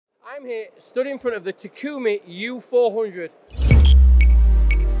I'm here stood in front of the TAKUMI U400.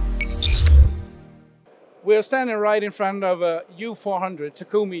 We're standing right in front of a U400,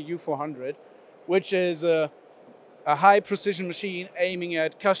 TAKUMI U400, which is a high precision machine aiming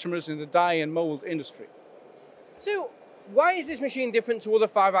at customers in the die and mold industry. So why is this machine different to other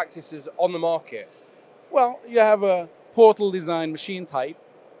 5-axes on the market? Well, you have a portal design machine type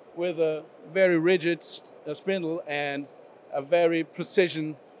with a very rigid spindle and a very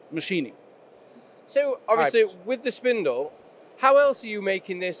precision machining. So obviously with the spindle, how else are you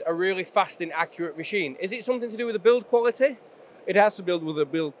making this a really fast and accurate machine? Is it something to do with the build quality? It has to do with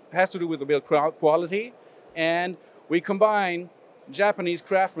the build quality, and we combine Japanese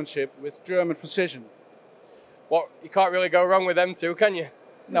craftsmanship with German precision. Well, you can't really go wrong with them two, can you?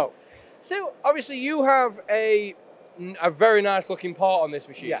 No. So obviously you have a very nice looking part on this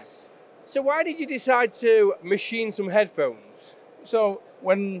machine. Yes. So why did you decide to machine some headphones? So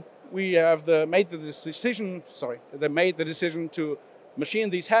when we have made the decision to machine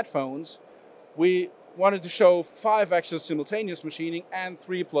these headphones, we wanted to show 5-axis simultaneous machining and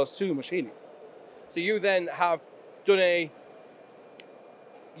 3+2 machining. So you then have done a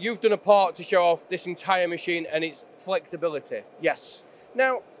part to show off this entire machine and its flexibility. Yes.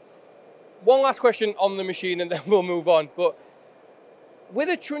 Now, one last question on the machine and then we'll move on. But with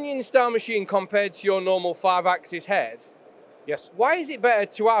a Trunnion-style machine compared to your normal 5-axis head, yes, why is it better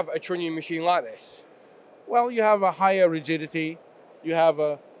to have a Trunnion machine like this? Well, you have a higher rigidity. You have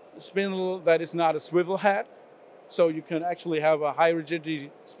a spindle that is not a swivel head, so you can actually have a high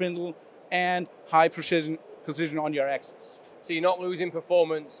rigidity spindle and high precision on your axis. So you're not losing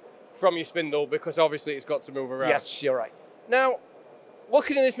performance from your spindle because obviously it's got to move around. Yes, you're right. Now,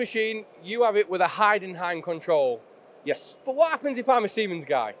 looking at this machine, you have it with a hide and hand control. Yes. But what happens if I'm a Siemens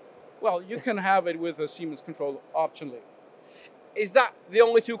guy? Well, you can have it with a Siemens control optionally. Is that the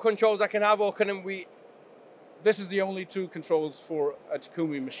only two controls I can have, or can we? This is the only two controls for a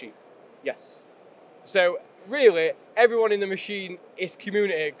TAKUMI machine. Yes. So really, everyone in the machine is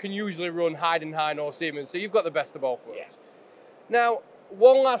community can usually run hide and hand or Siemens. So you've got the best of both worlds. Yeah. Now,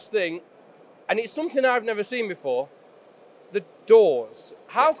 one last thing, and it's something I've never seen before: the doors.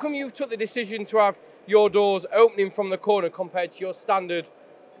 How come you've took the decision to have your doors opening from the corner compared to your standard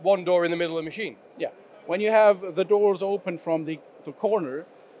one door in the middle of the machine? Yeah. When you have the doors open from the corner,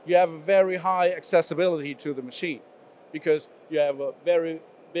 you have a very high accessibility to the machine because you have a very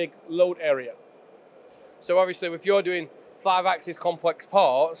big load area. So obviously, if you're doing 5-axis complex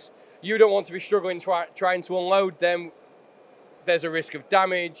parts, you don't want to be struggling trying to unload them. There's a risk of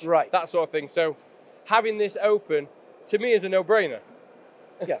damage, right? That sort of thing. So having this open, to me, is a no-brainer.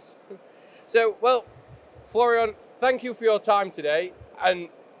 Yes. So, well, Florian, thank you for your time today. And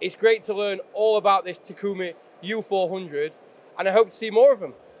it's great to learn all about this TAKUMI U400. And I hope to see more of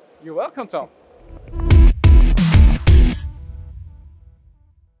them. You're welcome, Tom.